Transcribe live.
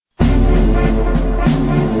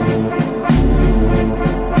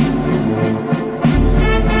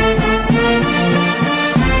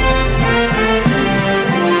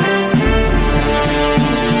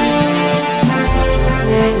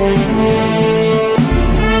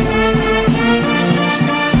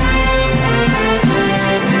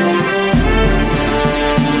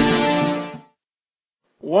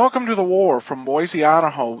Welcome to The War from Boise,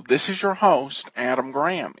 Idaho. This is your host, Adam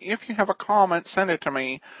Graham. If you have a comment, send it to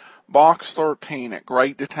me,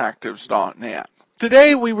 box13@greatdetectives.net.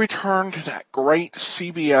 Today we return to that great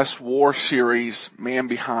CBS war series, Man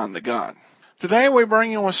Behind the Gun. Today we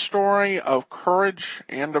bring you a story of courage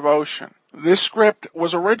and devotion. This script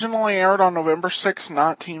was originally aired on November 6,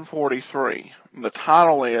 1943. The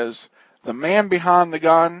title is The Man Behind the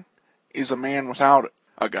Gun is a Man Without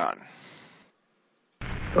a Gun.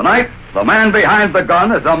 Tonight, the man behind the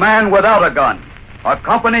gun is a man without a gun. A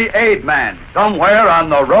company aid man somewhere on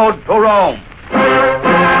the road to Rome.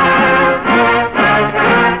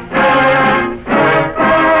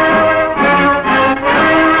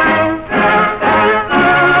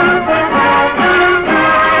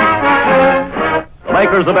 The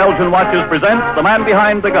makers of Elgin watches present The Man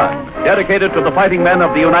Behind the Gun, dedicated to the fighting men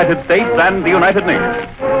of the United States and the United Nations.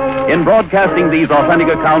 In broadcasting these authentic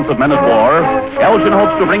accounts of men at war, Elgin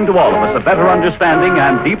hopes to bring to all of us a better understanding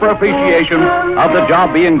and deeper appreciation of the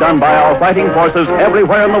job being done by our fighting forces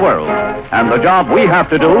everywhere in the world, and the job we have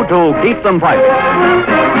to do to keep them fighting.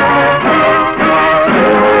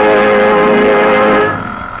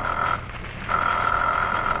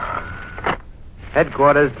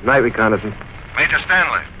 Headquarters, night reconnaissance. Major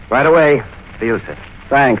Stanley. Right away. To you, sir.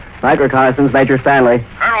 Thanks. Night reconnaissance, Major Stanley.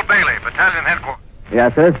 Colonel Bailey, Battalion Headquarters.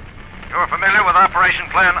 Yes, sir. You're familiar with Operation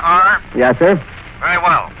Plan R? Yes, sir. Very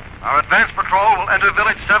well. Our advance patrol will enter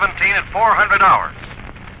Village 17 at 400 hours.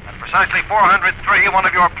 At precisely 403, one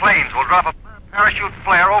of your planes will drop a parachute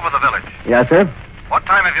flare over the village. Yes, sir. What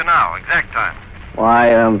time have you now? Exact time.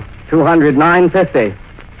 Why, 209:50.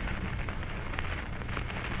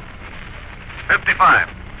 55.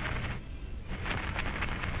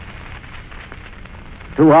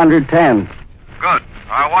 210. Good.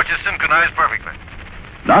 Our watch is synchronized perfectly.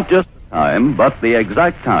 Not just the time, but the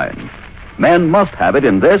exact time. Men must have it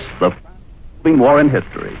in this, the fastest war in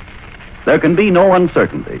history. There can be no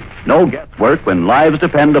uncertainty, no guesswork when lives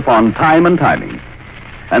depend upon time and timing.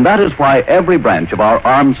 And that is why every branch of our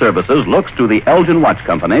armed services looks to the Elgin Watch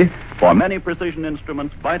Company for many precision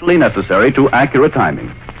instruments vitally necessary to accurate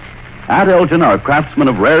timing. At Elgin are craftsmen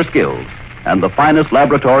of rare skills and the finest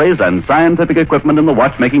laboratories and scientific equipment in the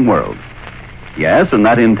watchmaking world. Yes, and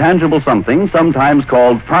that intangible something sometimes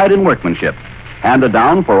called pride in workmanship, handed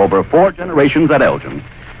down for over 4 generations at Elgin.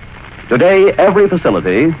 Today, every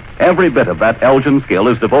facility, every bit of that Elgin skill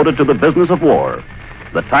is devoted to the business of war,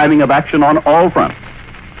 the timing of action on all fronts.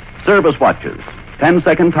 Service watches,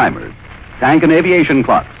 10-second timers, tank and aviation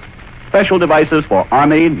clocks, special devices for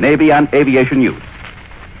Army, Navy, and aviation use.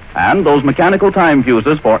 And those mechanical time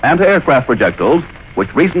fuses for anti-aircraft projectiles,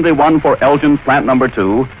 which recently won for Elgin's Plant Number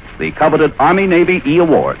 2, the coveted Army-Navy E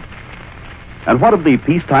Award. And what of the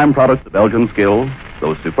peacetime products of Elgin skill,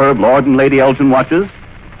 those superb Lord and Lady Elgin watches?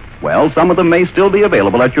 Well, some of them may still be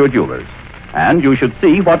available at your jeweler's, and you should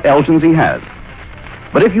see what Elgin's he has.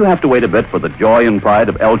 But if you have to wait a bit for the joy and pride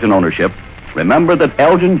of Elgin ownership, remember that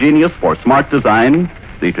Elgin genius for smart design,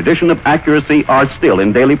 the tradition of accuracy are still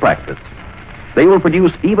in daily practice. They will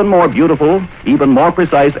produce even more beautiful, even more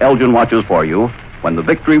precise Elgin watches for you when the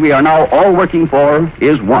victory we are now all working for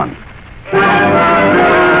is won.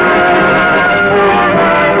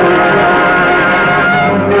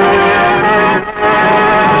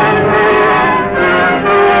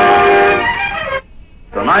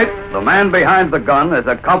 Tonight, the man behind the gun is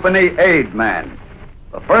a company aid man,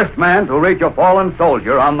 the first man to reach a fallen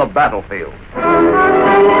soldier on the battlefield.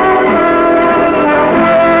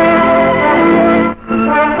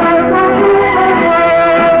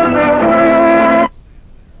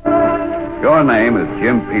 Your name is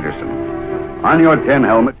Jim Peterson. On your tin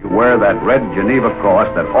helmet, you wear that red Geneva cross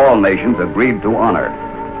that all nations agreed to honor,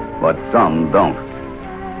 but some don't.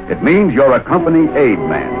 It means you're a company aid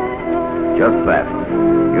man. Just that.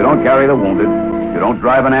 You don't carry the wounded. You don't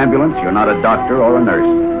drive an ambulance. You're not a doctor or a nurse.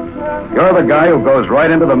 You're the guy who goes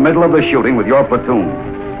right into the middle of the shooting with your platoon,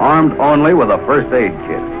 armed only with a first aid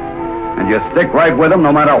kit. And you stick right with them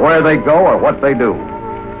no matter where they go or what they do.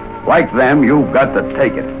 Like them, you've got to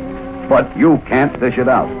take it. But you can't dish it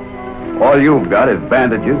out. All you've got is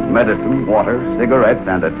bandages, medicine, water, cigarettes,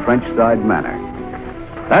 and a trench-side manner.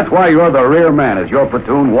 That's why you're the rear man as your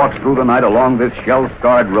platoon walks through the night along this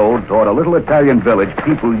shell-scarred road toward a little Italian village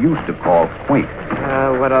people used to call quaint.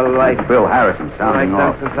 What a life. Bill Harrison sounding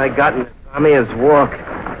off. Since I got in the Army is walk.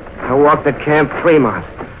 I walked at Camp Fremont.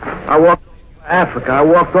 I walked Africa. I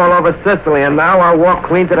walked all over Sicily, and now I walk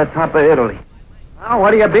clean to the top of Italy. Oh,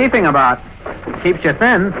 what are you beefing about? Keeps you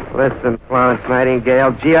thin. Listen, Florence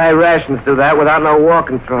Nightingale, GI rations do that without no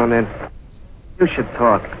walking thrown in. You should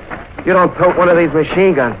talk. You don't tote one of these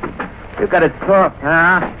machine guns. You got it soft.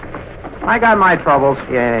 I got my troubles.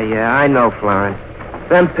 Yeah, I know, Florence.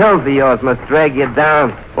 Them pills of yours must drag you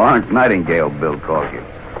down. Florence Nightingale, Bill calls you.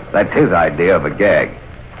 That's his idea of a gag.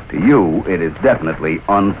 To you, it is definitely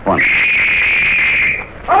unfunny.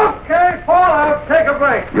 Okay, fall out. Take a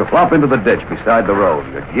break. You flop into the ditch beside the road,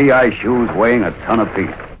 your GI shoes weighing a ton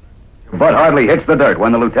apiece. Your butt hardly hits the dirt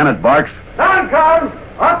when the lieutenant barks. Non-coms.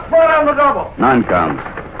 Up front on the double. None comes.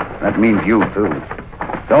 That means you, too.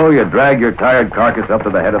 So you drag your tired carcass up to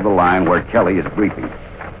the head of the line where Kelly is briefing.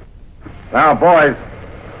 Now, boys,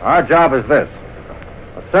 our job is this.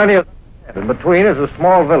 Cerny is in between is a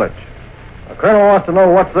small village. The colonel wants to know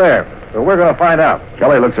what's there, so we're going to find out.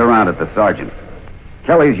 Kelly looks around at the sergeant.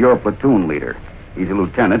 Kelly's your platoon leader. He's a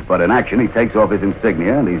lieutenant, but in action he takes off his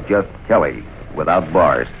insignia and he's just Kelly, without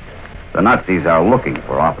bars. The Nazis are looking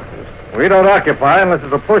for officers. We don't occupy unless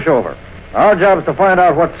it's a pushover. Our job is to find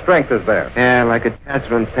out what strength is there. Yeah, like a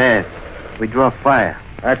Catherine Pass. We draw fire.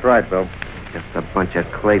 That's right, Bill. Just a bunch of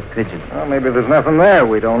clay pigeons. Well, maybe there's nothing there.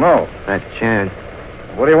 We don't know. That chance.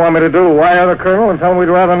 What do you want me to do? Wire the colonel and tell him we'd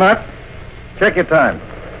rather not? Check your time.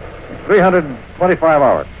 It's 325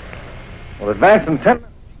 hours. We'll advance in 10 minutes.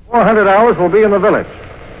 400 hours we'll be in the village.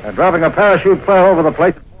 They're dropping a parachute flare over the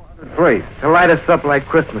place at 403. To light us up like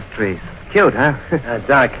Christmas trees. Cute, huh?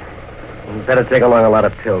 Doc, you better take along a lot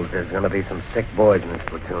of pills. There's going to be some sick boys in this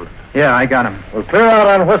platoon. Yeah, I got him. We'll clear out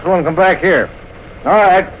on Whistle and come back here. All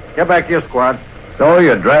right, get back to your squad. So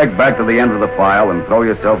you drag back to the end of the file and throw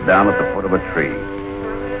yourself down at the foot of a tree.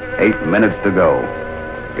 8 minutes to go.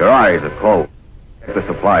 Your eyes are closed. Check the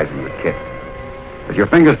supplies in your kit. As your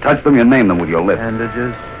fingers touch them, you name them with your lips.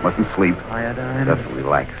 Bandages, Mustn't sleep. iodine, Just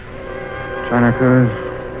relax. tourniquets,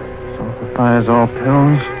 sulfathiazole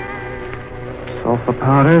pills, sulfa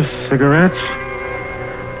powders, cigarettes,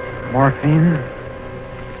 morphine,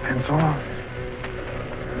 pencil,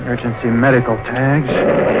 emergency medical tags.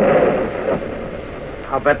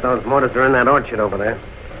 I'll bet those mortars are in that orchard over there.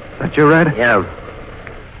 That you, Red? Yeah.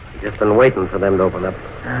 Just been waiting for them to open up.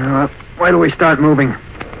 Why do we start moving?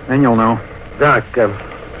 Then you'll know. Doc,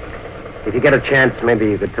 if you get a chance, maybe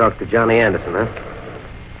you could talk to Johnny Anderson, huh?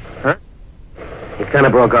 Huh? He kind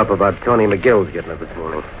of broke up about Tony McGill's getting up this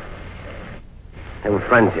morning. They were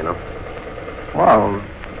friends, you know. Well,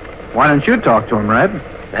 why don't you talk to him, Red?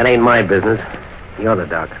 That ain't my business. You're the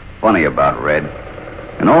doc. Funny about Red.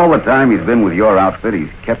 And all the time he's been with your outfit,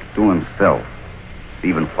 he's kept to himself. It's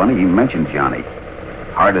even funny he mentioned Johnny.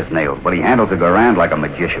 Hard as nails, but he handles a Garand like a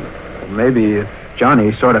magician. Maybe if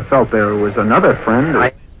Johnny sort of felt there was another friend.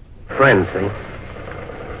 Friends, see?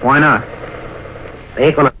 Why not? They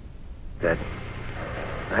ain't gonna that.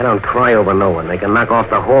 I don't cry over no one. They can knock off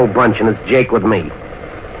the whole bunch, and it's Jake with me.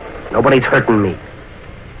 Nobody's hurting me.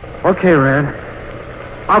 Okay, Red.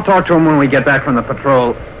 I'll talk to him when we get back from the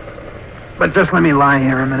patrol. But just let me lie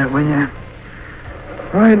here a minute, will you?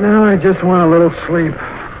 Right now, I just want a little sleep.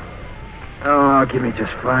 Oh, give me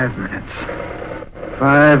just 5 minutes.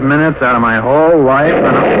 5 minutes out of my whole life,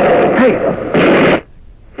 and Hey!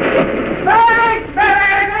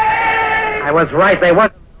 I was right. They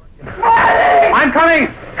wasn't. I'm coming!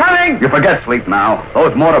 Coming! You forget sleep now.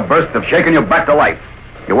 Those mortar bursts have shaken you back to life.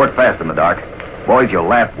 You work fast in the dark. Boys you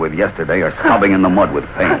laughed with yesterday are sobbing in the mud with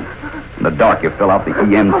pain. In the dark, you fill out the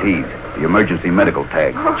EMTs, the emergency medical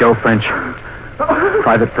tags. Joe French.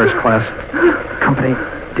 Private first class. Company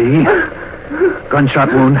D.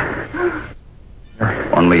 Gunshot wound.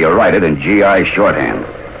 Only you write it in GI shorthand.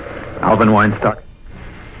 Alvin Weinstock.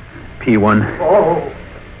 P1.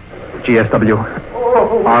 GSW.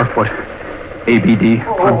 R-foot. ABD.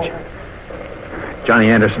 Punch. Johnny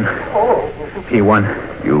Anderson.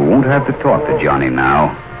 P1. You won't have to talk to Johnny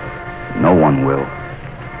now. No one will.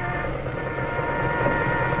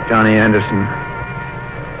 Johnny Anderson.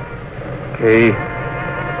 K.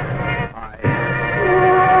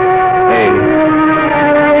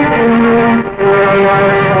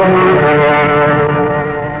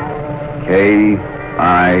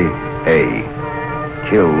 K-I-A.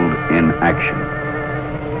 Killed in action.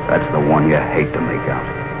 That's the one you hate to make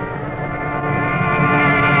out.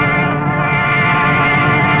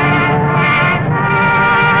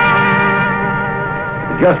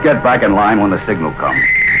 You just get back in line when the signal comes.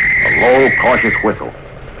 A low, cautious whistle.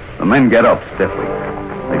 The men get up stiffly.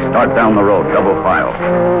 They start down the road, double file.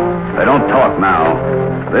 They don't talk now.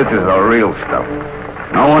 This is the real stuff.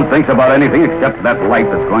 No one thinks about anything except that light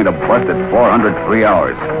that's going to bust at 403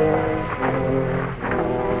 hours.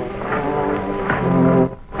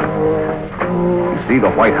 You see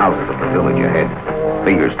the white houses of the village ahead.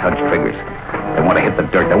 Fingers touch triggers. They want to hit the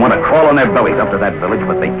dirt. They want to crawl on their bellies up to that village,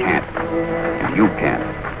 but they can't. And you can't.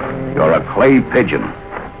 You're a clay pigeon,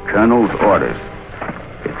 Colonel's orders.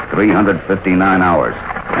 It's 359 hours.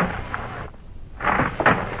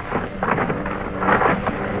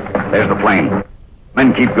 There's the plane.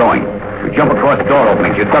 Men keep going. You jump across door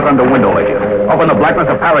openings. You duck under window ledges. Up in the blackness,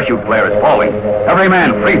 a parachute flare is falling. Every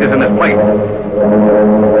man freezes in his place.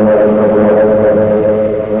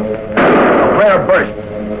 The flare bursts.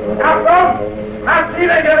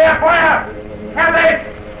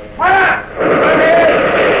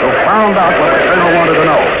 So found out what the colonel wanted to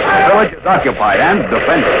know. The village is occupied and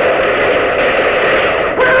defended.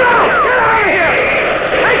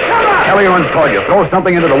 Kelly runs toward you, throws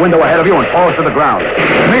something into the window ahead of you, and falls to the ground.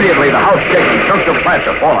 Immediately, the house shakes and chunks of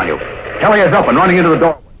plaster fall on you. Kelly is up and running into the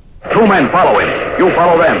door. 2 men follow him. You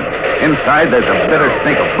follow them. Inside, there's a bitter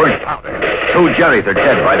stink of burnt powder. 2 Jerrys are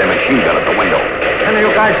dead by their machine gun at the window. Any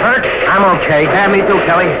of you guys hurt? I'm okay. Yeah, me too,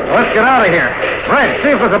 Kelly. Let's get out of here. Red,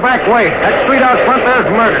 see if there's a back way. That street out front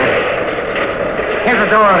there's murder. Here's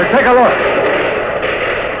the door. Take a look.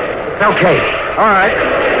 It's okay. All right.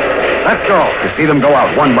 Let's go. You see them go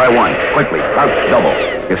out one by one, quickly, crouch double.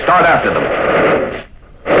 You start after them.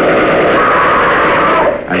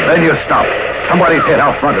 And then you stop. Somebody's hit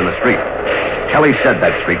out front in the street. Kelly said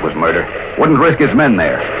that street was murder. Wouldn't risk his men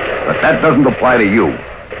there. But that doesn't apply to you.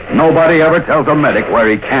 Nobody ever tells a medic where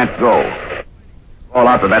he can't go. Fall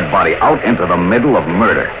out to that body, out into the middle of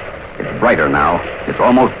murder. It's brighter now. It's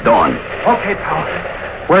almost dawn. Okay, pal.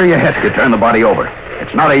 Where are you headed? You turn the body over.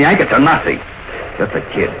 It's not a Yank, it's a Nazi. Just a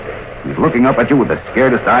kid. He's looking up at you with the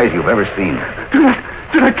scaredest eyes you've ever seen. Do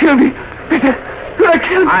not kill me. Do not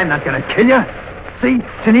kill me. I'm not going to kill you. See?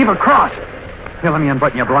 Geneva Cross. Here, let me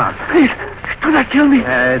unbutton your blouse. Please, do not kill me.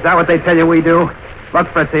 Is that what they tell you we do? Look,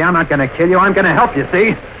 Fritzy, I'm not going to kill you. I'm going to help you,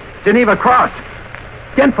 see? Geneva Cross.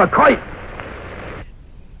 Genfer Kreuz.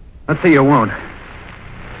 Let's see your wound.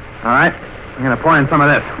 All right. I'm going to pour in some of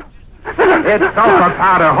this. It's sulfur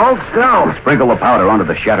powder. Hold still. Sprinkle the powder onto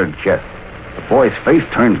the shattered chest. The boy's face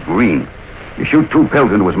turns green. You shoot 2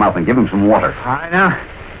 pills into his mouth and give him some water. All right, now.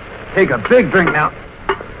 Take a big drink now.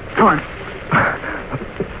 Come on.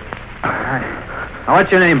 All right. Now,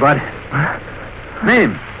 what's your name, bud?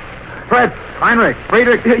 Name? Fred. Heinrich.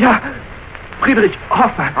 Friedrich. Yeah. Friedrich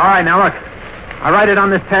Hoffman. All right, now, look. I write it on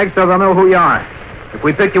this tag so they'll know who you are. If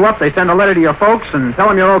we pick you up, they send a letter to your folks and tell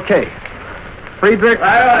them you're okay. Friedrich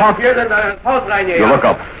Hoffman. You look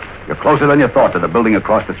up. You're closer than you thought to the building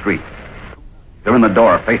across the street. They're in the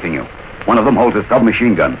door, facing you. One of them holds a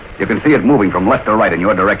submachine gun. You can see it moving from left to right in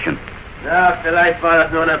your direction. You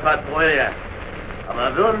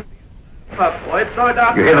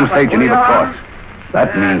hear them say Geneva Cross.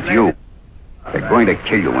 That means you. They're going to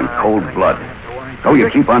kill you in cold blood. So you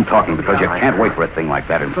keep on talking because you can't wait for a thing like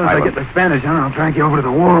that in As soon as I silence. get this bandage on, I'll drag you over to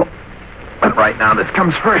the wall. But right now, this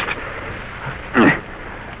comes first.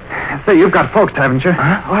 Say, you've got folks, haven't you?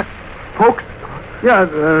 Huh? What? Folks? Yeah,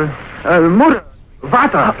 Mutter.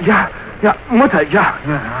 Vater. Yeah, Mutter, yeah.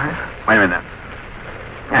 All right. Wait a minute.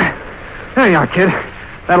 There you are, kid.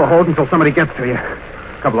 That'll hold until somebody gets to you.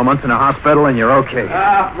 A couple of months in a hospital and you're okay.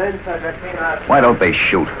 Why don't they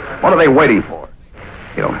shoot? What are they waiting for?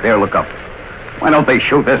 You don't dare look up. Why don't they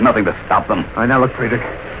shoot? There's nothing to stop them. All right, now look, Friedrich.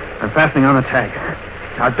 I'm fastening on the tag.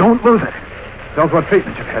 Now, don't lose it. Tells what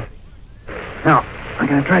treatment you've had. Now, I'm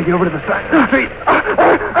going to drag you over to the side of the street.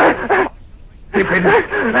 Hey, Friedrich.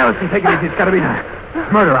 Now, listen, take it easy. It's got to be done.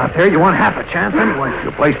 Murder out there. You want half a chance anyway.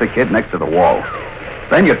 You place the kid next to the wall.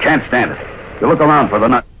 Then you can't stand it. You look around for the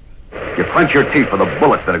nut. You clench your teeth for the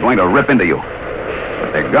bullets that are going to rip into you.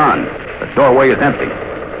 But they're gone. The doorway is empty.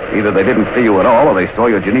 Either they didn't see you at all, or they saw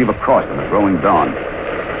your Geneva Cross in the growing dawn.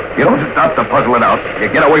 You don't stop to puzzle it out.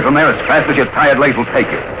 You get away from there as fast as your tired legs will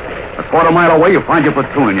take you. A quarter mile away, you find your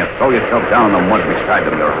platoon, and you throw yourself down in the mud beside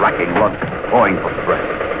them, your racking lungs clawing for breath.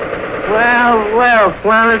 Well,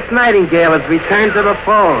 Florence Nightingale has returned to the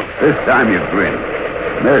fold. This time you grin.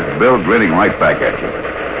 And there's Bill grinning right back at you.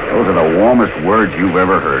 Those are the warmest words you've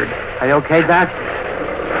ever heard. Are you okay, Doc?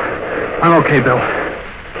 I'm okay, Bill.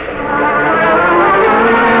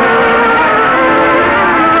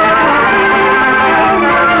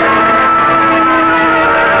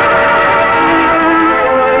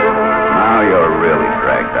 Now you're really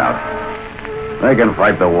dragged out. They can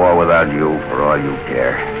fight the war without you for all you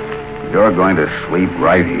care. You're going to sleep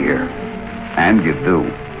right here. And you do.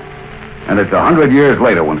 And it's 100 years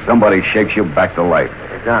later when somebody shakes you back to life.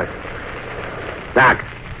 Doc.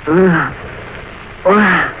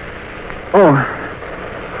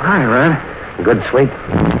 Hi, Red. Good sleep?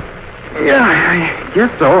 Yeah, I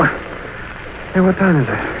guess so. Hey, what time is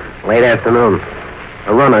it? Late afternoon.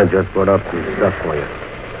 A runner just brought up some stuff for you.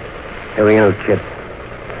 Here we are, kid.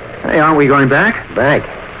 Hey, aren't we going back? Back.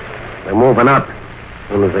 We're moving up.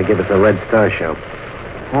 soon as they give us a Red Star show.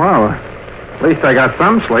 Well, at least I got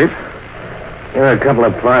some sleep. Here are a couple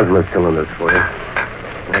of plasma cylinders for you.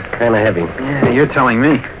 They're kind of heavy. Yeah, you're telling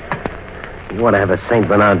me. You ought to have a St.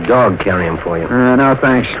 Bernard dog carry them for you. No,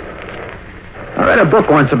 thanks. I read a book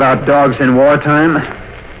once about dogs in wartime.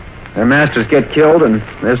 Their masters get killed, and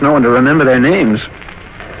there's no one to remember their names.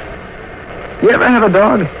 You ever have a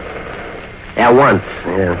dog? Yeah, once.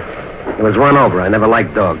 Yeah. He was run over. I never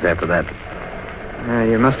liked dogs after that.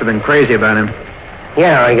 You must have been crazy about him.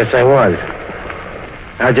 Yeah, I guess I was.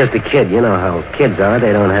 I was just a kid. You know how kids are.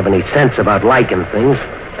 They don't have any sense about liking things.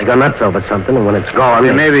 They go nuts over something, and when it's gone...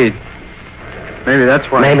 Yeah, maybe that's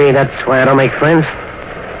why... Maybe that's why I don't make friends?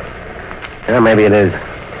 Yeah, maybe it is.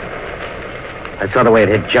 I saw the way it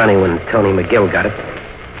hit Johnny when Tony McGill got it.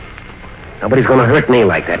 Nobody's going to hurt me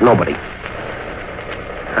like that. Nobody.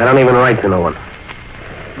 I don't even write to no one.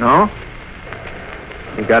 No?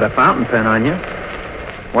 You got a fountain pen on you.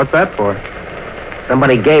 What's that for?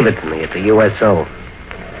 Somebody gave it to me at the USO.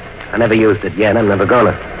 I never used it yet. I'm never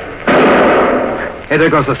gonna. Hey, there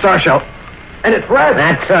goes the star shell. And it's red.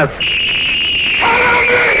 That's us.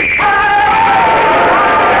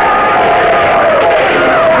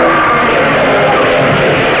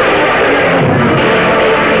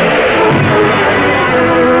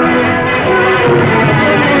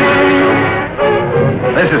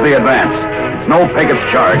 This is the advance. It's no Pickett's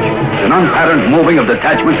charge. It's an unpatterned moving of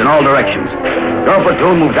detachments in all directions. Your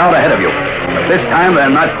platoon moves out ahead of you. But this time, they're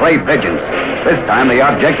not clay pigeons. This time, the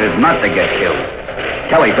object is not to get killed.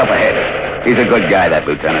 Kelly's up ahead. He's a good guy, that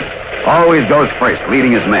lieutenant. Always goes first,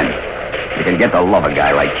 leading his men. You can get to love a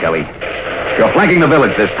guy like Kelly. You're flanking the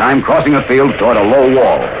village this time, crossing a field toward a low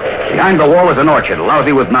wall. Behind the wall is an orchard,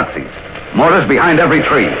 lousy with Nazis. Mortars behind every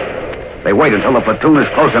tree. They wait until the platoon is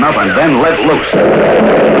close enough and then let loose.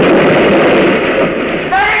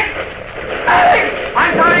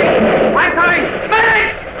 I'm coming!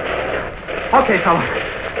 Medic! Okay, fella.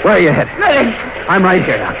 Where are you headed? Medic! I'm right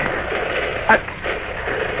here, Doc.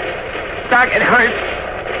 Doc, it hurts.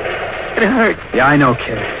 It hurts. Yeah, I know,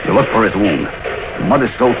 kid. You look for his wound. The mud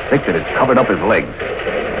is so thick that it's covered up his legs.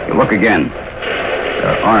 You look again.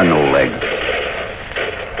 There are no legs.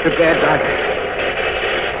 It's bad, Doc.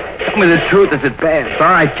 Tell me the truth. Is it bad? It's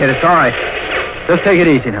all right, kid. It's all right. Just take it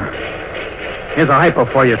easy now. Here's a hypo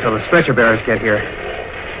for you till the stretcher bearers get here.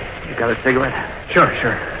 You got a cigarette? Sure.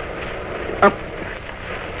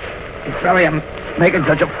 I'm sorry I'm making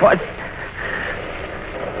such a fuss.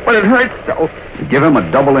 But it hurts so. You give him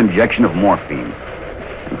a double injection of morphine.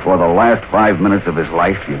 And for the last 5 minutes of his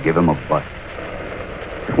life, you give him a butt.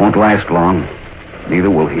 It won't last long. Neither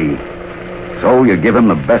will he. So you give him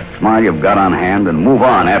the best smile you've got on hand and move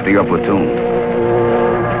on after your platoon.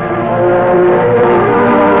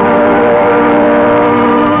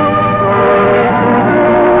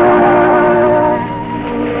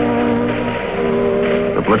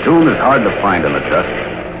 The platoon is hard to find in the dust.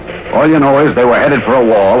 All you know is they were headed for a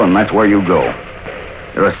wall, and that's where you go.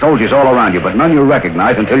 There are soldiers all around you, but none you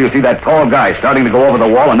recognize until you see that tall guy starting to go over the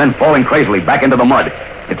wall and then falling crazily back into the mud.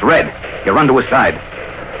 It's Red. You run to his side.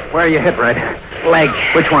 Where are you hit, Red? Leg.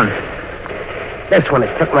 Which one? This one.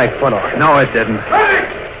 It took my foot off. No, it didn't.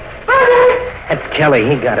 That's Kelly.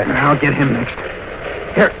 He got it. I'll get him next.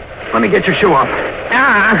 Here, let me get your shoe off. All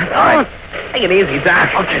right. Take it easy,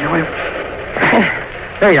 Doc. Okay, wait.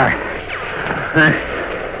 There you are.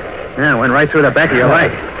 Yeah, went right through the back of your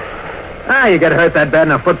leg. You get hurt that bad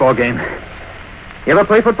in a football game. You ever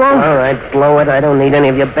play football? All right, blow it. I don't need any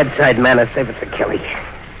of your bedside manners. Save it for Kelly.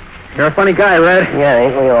 You're a funny guy, Red. Yeah,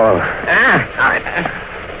 ain't we all? All right.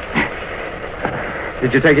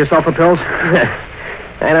 Did you take your sulfur pills?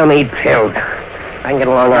 I don't need pills. I can get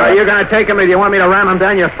along all right. You're going to take them, or do you want me to ram them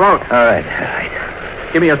down your throat? All right.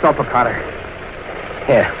 Give me your sulfur powder.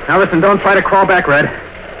 Here. Now, listen, don't try to crawl back, Red.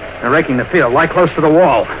 They're raking the field. Lie close to the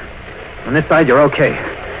wall. On this side, you're okay.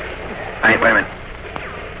 All right, wait a minute.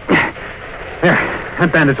 There,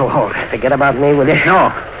 that bandage will hold. Forget about me, will you?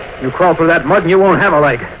 No. You crawl through that mud and you won't have a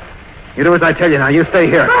leg. You do as I tell you now. You stay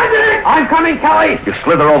here. I'm coming, Kelly. You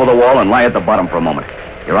slither over the wall and lie at the bottom for a moment.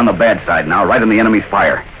 You're on the bad side now, right in the enemy's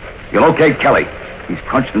fire. You locate Kelly. He's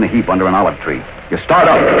crunched in a heap under an olive tree. You start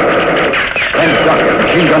up. Then duck.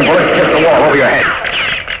 Machine gun bullets hit the wall over your head.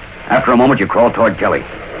 After a moment, you crawl toward Kelly.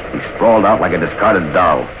 He's sprawled out like a discarded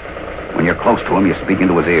doll. When you're close to him, you speak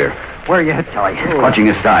into his ear. Where are you hit, Kelly? He's clutching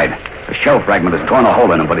his side. A shell fragment has torn a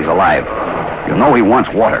hole in him, but he's alive. You know he wants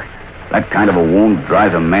water. That kind of a wound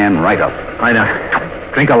dries a man right up. I know.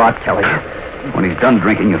 Drink a lot, Kelly. When he's done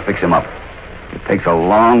drinking, you fix him up. It takes a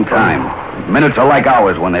long time. Minutes are like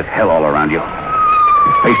hours when there's hell all around you.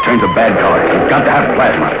 His face turns a bad color. You've got to have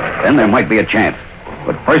plasma. Then there might be a chance.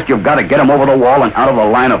 But first you've got to get him over the wall and out of the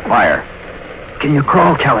line of fire. Can you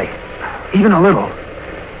crawl, Kelly? Even a little.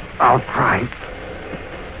 I'll try,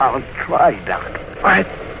 Doc. All right,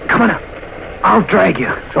 come on up. I'll drag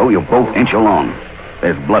you. So you both inch along.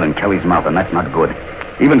 There's blood in Kelly's mouth, and that's not good.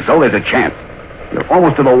 Even so, there's a chance. You're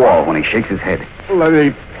almost to the wall when he shakes his head. Let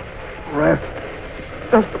me rest.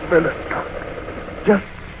 Just a minute. Just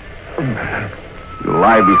a minute. You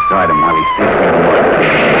lie beside him while he sinks in the mud.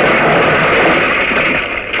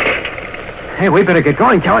 Hey, we better get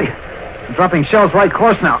going, Kelly. I'm dropping shells right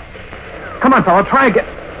course now. Come on, fella, try and get...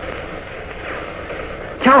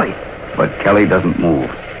 Kelly! But Kelly doesn't move.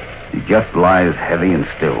 He just lies heavy and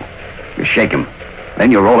still. You shake him.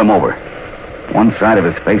 Then you roll him over. One side of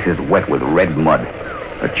his face is wet with red mud.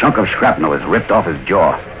 A chunk of shrapnel is ripped off his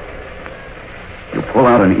jaw. You pull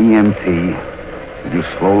out an EMT and you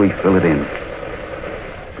slowly fill it in.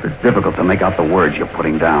 But it's difficult to make out the words you're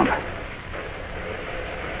putting down.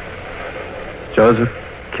 Joseph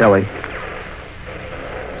Kelly,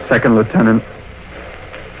 Second Lieutenant,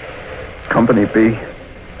 Company B,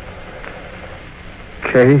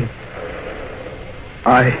 K-I-A.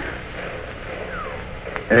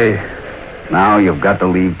 Now you've got to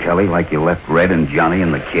leave Kelly like you left Red and Johnny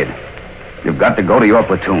and the kid. You've got to go to your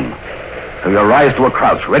platoon. So you rise to a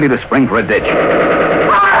crouch, ready to spring for a ditch. The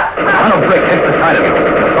ton of brick hits the side of you.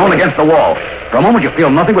 You're thrown against the wall. For a moment you feel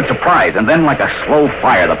nothing but surprise, and then like a slow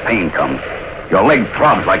fire, the pain comes. Your leg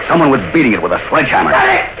throbs like someone was beating it with a sledgehammer.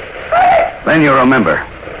 Then you remember.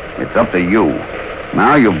 It's up to you.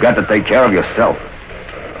 Now you've got to take care of yourself.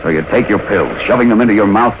 So you take your pills, shoving them into your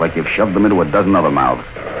mouth like you've shoved them into a dozen other mouths.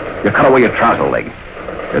 You cut away your trouser leg.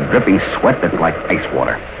 You're dripping sweat that's like ice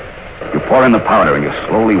water. You pour in the powder and you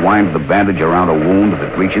slowly wind the bandage around a wound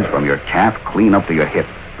that reaches from your calf clean up to your hip.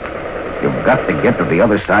 You've got to get to the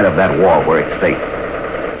other side of that wall where it's safe.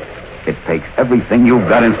 It takes everything you've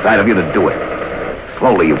got inside of you to do it.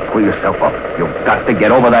 Slowly you pull yourself up. You've got to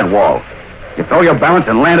get over that wall. You throw your balance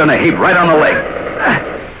and land on a heap right on the leg.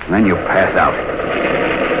 And then you pass out.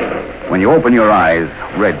 When you open your eyes,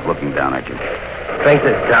 Red's looking down at you. Drink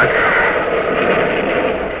this, Doc.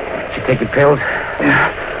 Did you take your pills? Yeah.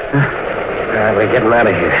 We're getting out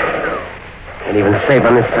of here. Ain't even safe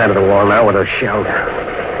on this side of the wall now with those shells.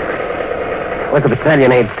 Where's the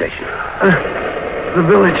battalion aid station? The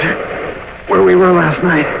village, where we were last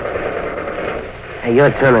night. Hey,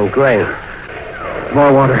 you're turning gray.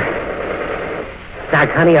 More water. Doc,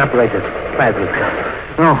 how do you operate this plasma cup?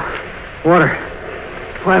 No, water.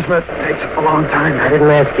 Plasma takes a long time. I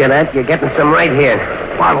didn't ask you that. You're getting some right here.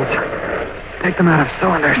 Bottles. Take them out of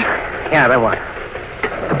cylinders. Yeah, then what?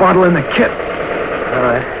 The bottle in the kit. All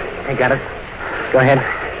right. I got it. Go ahead.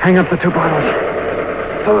 Hang up the two bottles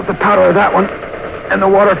so that the powder of that one and the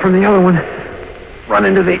water from the other one run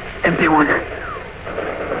into the empty one.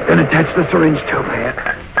 Then attach the syringe tube. Yeah.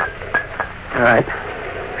 All right.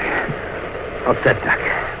 All set, Doc.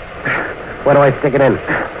 Where do I stick it in?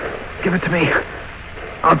 Give it to me.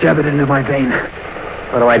 I'll jab it into my vein.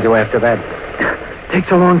 What do I do after that?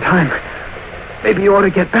 Takes a long time. Maybe you ought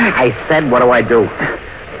to get back. I said, what do I do?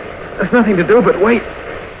 There's nothing to do but wait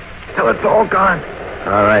till it's all gone.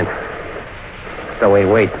 All right. So we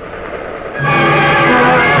wait.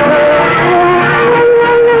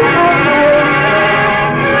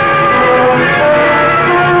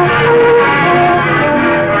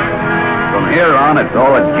 From here on, it's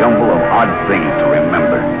all a jumble of odd things to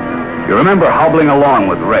remember. You remember hobbling along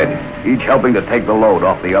with Red, each helping to take the load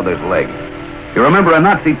off the other's leg. You remember a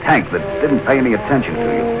Nazi tank that didn't pay any attention to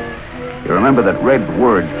you. You remember that Red's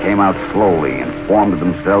words came out slowly and formed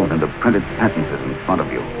themselves into printed sentences in front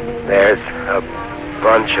of you. There's a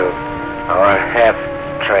bunch of our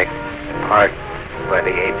half-track parked by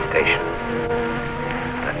the aid station.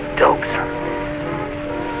 The dopes.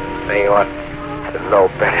 They ought to know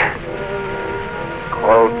better.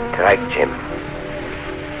 Hold tight, Jim.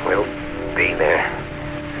 We'll be there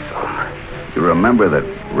soon. You remember that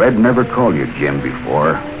Red never called you Jim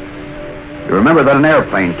before. You remember that an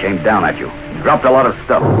airplane came down at you. It dropped a lot of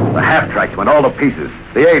stuff. The half-tracks went all to pieces.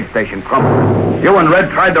 The aid station crumbled. You and Red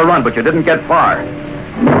tried to run, but you didn't get far.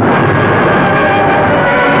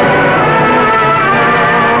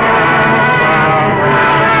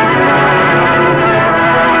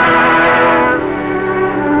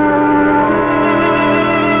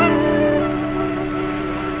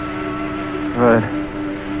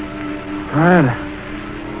 Red,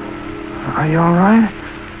 are you all right?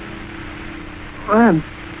 Red,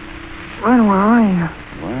 where are you?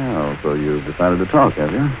 Well, so you've decided to talk,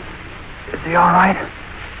 have you? Is he all right?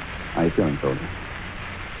 How you feeling, soldier?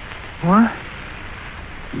 What?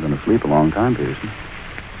 You've been asleep a long time, Peterson.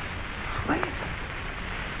 Sleep?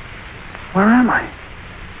 Where am I?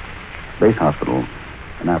 Base hospital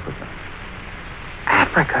in Africa.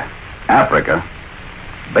 Africa. Africa?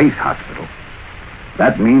 Base hospital.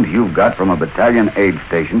 That means you've got from a battalion aid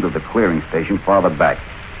station to the clearing station farther back.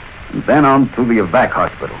 And then on to the evac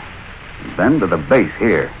hospital. And then to the base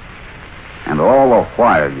here. And all the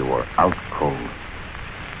while you were out cold.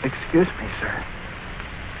 Excuse me, sir.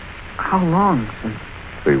 How long since...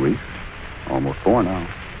 3 weeks. Almost 4 now.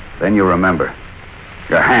 Then you remember.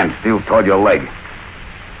 Your hand still toward your leg.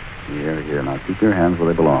 Here. Now keep your hands where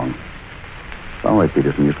they belong. It's all right,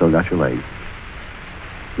 Peterson. You still got your leg.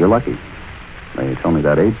 You're lucky. They told me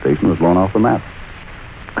that aid station was blown off the map.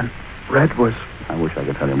 And Red was... I wish I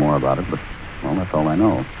could tell you more about it, but, well, that's all I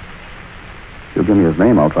know. If you'll give me his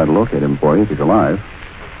name, I'll try to locate him for you if he's alive.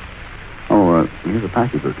 Oh, here's a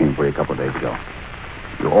package that came for you a couple of days ago.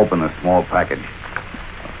 You open a small package.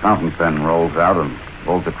 A fountain pen rolls out and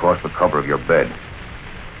rolls across the cover of your bed.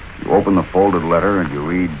 You open the folded letter and you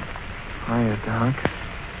read... Hiya, Doc.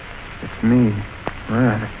 It's me,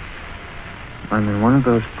 Red. I'm in one of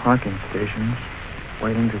those parking stations,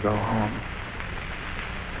 waiting to go home.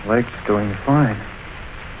 Leg's doing fine.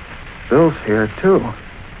 Bill's here, too.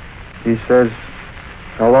 He says,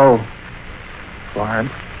 hello,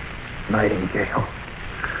 Florence Nightingale.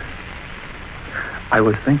 I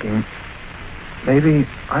was thinking, maybe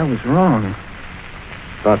I was wrong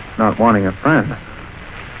about not wanting a friend.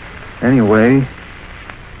 Anyway,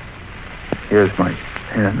 here's my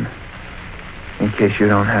pen, in case you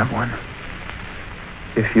don't have one.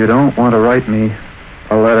 If you don't want to write me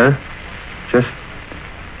a letter, just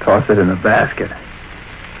toss it in the basket.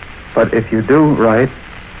 But if you do write,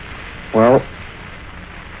 well,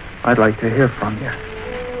 I'd like to hear from you.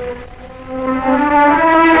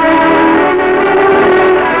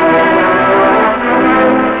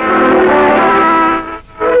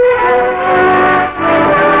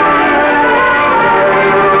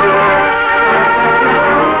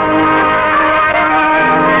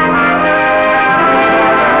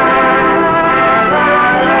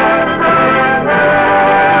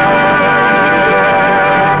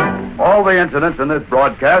 Incidents in this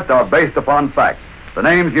broadcast are based upon facts. The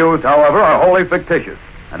names used, however, are wholly fictitious,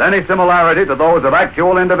 and any similarity to those of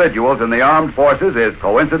actual individuals in the armed forces is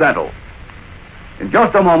coincidental. In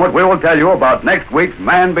just a moment, we will tell you about next week's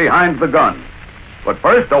Man Behind the Gun. But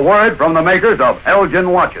first, a word from the makers of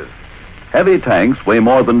Elgin watches. Heavy tanks weigh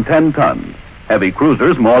more than 10 tons. Heavy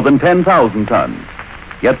cruisers more than 10,000 tons.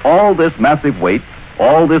 Yet all this massive weight,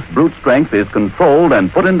 all this brute strength is controlled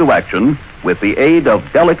and put into action with the aid of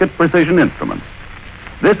delicate precision instruments.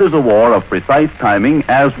 This is a war of precise timing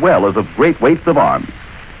as well as of great weights of arms.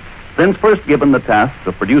 Since first given the task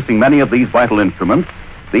of producing many of these vital instruments,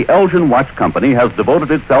 the Elgin Watch Company has devoted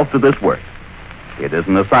itself to this work. It is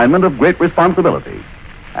an assignment of great responsibility,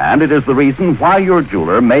 and it is the reason why your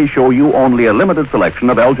jeweler may show you only a limited selection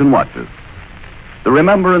of Elgin watches. The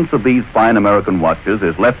remembrance of these fine American watches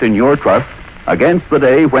is left in your trust against the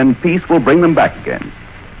day when peace will bring them back again.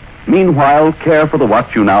 Meanwhile, care for the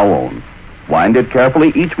watch you now own. Wind it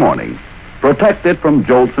carefully each morning. Protect it from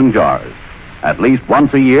jolts and jars. At least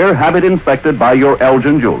once a year, have it inspected by your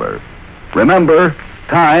Elgin jeweler. Remember,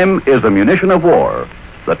 time is a munition of war.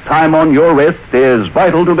 The time on your wrist is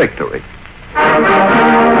vital to victory.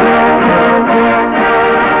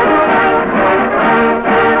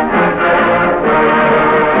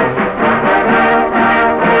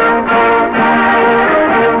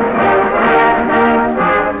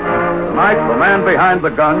 Behind the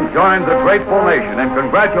Gun joins a grateful nation in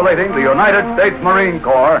congratulating the United States Marine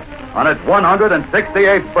Corps on its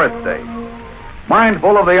 168th birthday.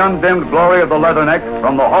 Mindful of the undimmed glory of the Leathernecks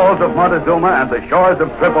from the halls of Montezuma and the shores of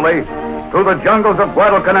Tripoli through the jungles of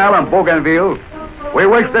Guadalcanal and Bougainville, we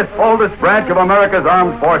wish this oldest branch of America's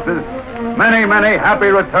armed forces many, many happy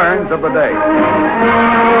returns of the day.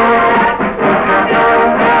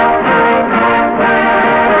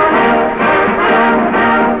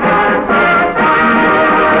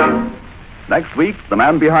 Next week, the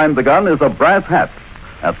man behind the gun is a brass hat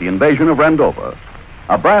at the invasion of Rendova.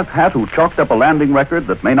 A brass hat who chalked up a landing record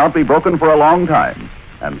that may not be broken for a long time,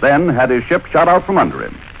 and then had his ship shot out from under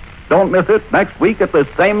him. Don't miss it next week at the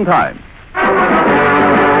same time.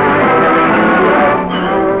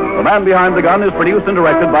 The Man Behind the Gun is produced and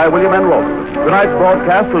directed by William N. Roper. Tonight's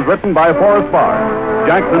broadcast was written by Forrest Barr.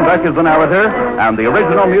 Jackson Beck is the narrator, and the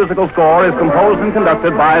original musical score is composed and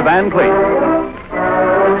conducted by Van Cleef.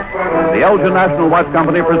 The Elgin National Watch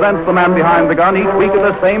Company presents The Man Behind the Gun each week at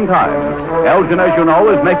the same time. Elgin, as you know,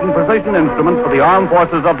 is making precision instruments for the armed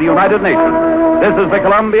forces of the United Nations. This is the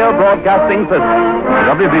Columbia Broadcasting System.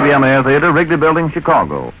 WBBM Air Theater, Wrigley Building,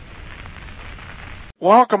 Chicago.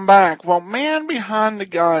 Welcome back. Well, Man Behind the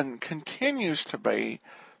Gun continues to be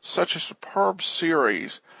such a superb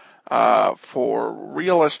series for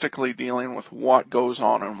realistically dealing with what goes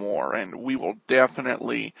on in war, and we will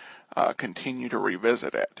definitely continue to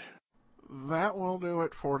revisit it. That will do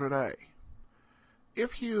it for today.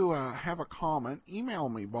 If you have a comment, email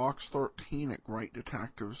me,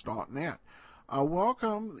 box13@greatdetectives.net. I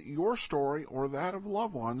welcome your story or that of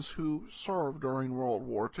loved ones who served during World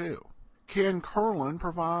War II. Ken Curlin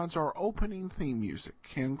provides our opening theme music,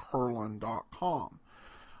 KenCurlin.com.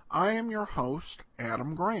 I am your host,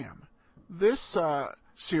 Adam Graham. This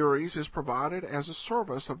series is provided as a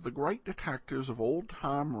service of the Great Detectives of Old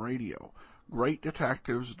Time Radio,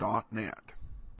 greatdetectives.net.